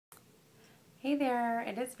Hey there,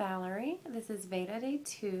 it is Valerie. This is VEDA Day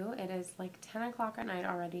 2. It is like 10 o'clock at night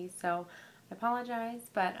already, so I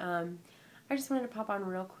apologize, but I just wanted to pop on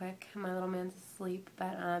real quick. My little man's asleep,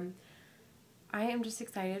 but I am just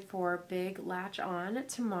excited for Big Latch On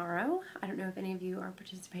tomorrow. I don't know if any of you are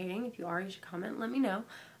participating. If you are, you should comment and let me know.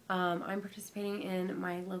 I'm participating in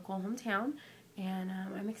my local hometown, and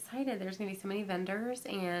I'm excited. There's going to be so many vendors,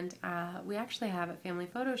 and we actually have a family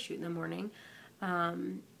photo shoot in the morning.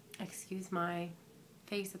 Excuse my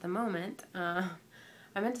face at the moment. I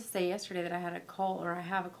meant to say yesterday that I had a cold, or I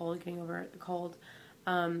have a cold, getting over the cold.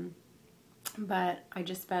 But I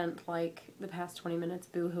just spent like the past 20 minutes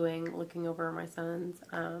boo-hooing, looking over my son's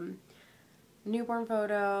newborn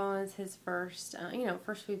photos, his first,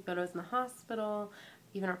 first few photos in the hospital,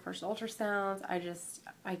 even our first ultrasounds.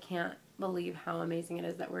 I can't believe how amazing it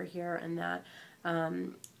is that we're here and that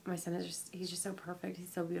my son is he's just so perfect.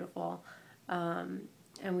 He's so beautiful.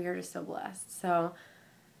 And we are just so blessed. So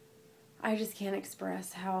I just can't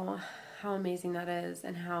express how amazing that is,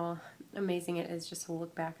 and how amazing it is just to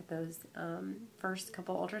look back at those first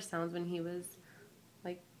couple ultrasounds when he was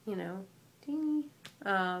like, teeny.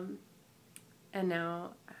 And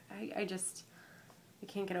now I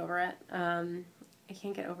can't get over it. I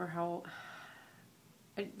can't get over how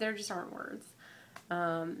there just aren't words.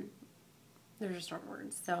 There just aren't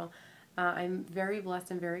words. So I'm very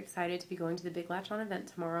blessed and very excited to be going to the Big Latch On event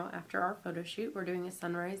tomorrow after our photo shoot. We're doing a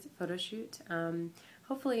sunrise photo shoot,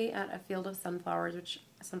 hopefully at a field of sunflowers, which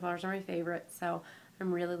sunflowers are my favorite, so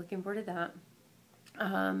I'm really looking forward to that.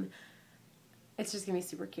 It's just going to be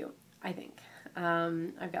super cute, I think.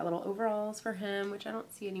 I've got little overalls for him, which I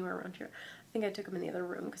don't see anywhere around here. I think I took them in the other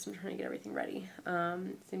room because I'm trying to get everything ready. It's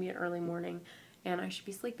going to be an early morning, and I should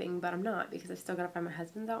be sleeping, but I'm not because I've still got to find my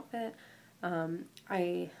husband's outfit.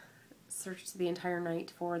 I searched the entire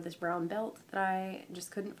night for this brown belt that I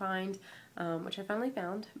just couldn't find, which I finally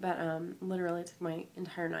found, but literally it took my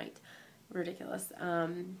entire night. Ridiculous.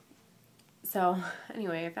 So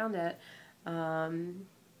anyway, I found it.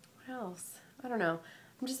 What else? I don't know.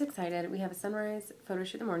 I'm just excited. We have a sunrise photo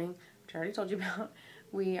shoot in the morning, which I already told you about.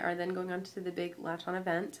 We are then going on to the Big Latch On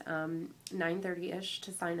event, 9:30-ish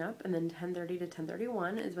to sign up, and then 10:30 to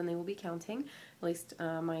 10:31 is when they will be counting, at least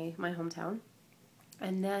my hometown.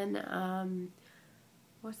 And then,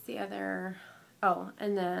 what's the other? Oh,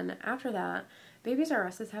 and then after that, Babies R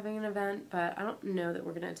Us is having an event, but I don't know that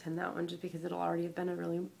we're going to attend that one just because it'll already have been a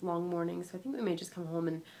really long morning. So I think we may just come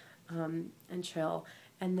home and chill.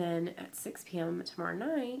 And then at 6 p.m. tomorrow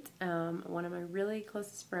night, one of my really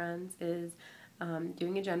closest friends is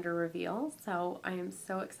doing a gender reveal. So I am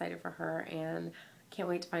so excited for her and can't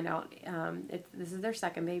wait to find out. This is their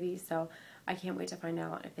second baby, so I can't wait to find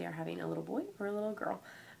out if they are having a little boy or a little girl.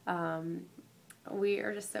 We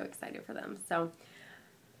are just so excited for them. So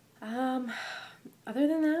other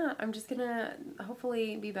than that, I'm just gonna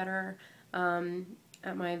hopefully be better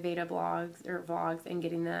at my VEDA vlogs and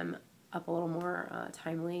getting them up a little more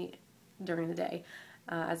timely during the day,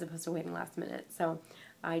 as opposed to waiting last minute. So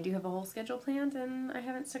I do have a whole schedule planned, and I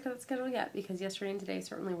haven't stuck to that schedule yet because yesterday and today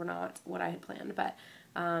certainly were not what I had planned. But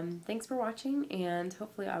thanks for watching, and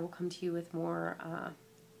hopefully I will come to you with more,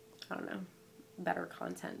 I don't know, better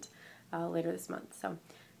content later this month. So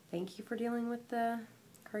thank you for dealing with the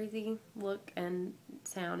crazy look and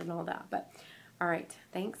sound and all that. But all right,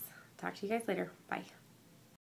 thanks. Talk to you guys later. Bye.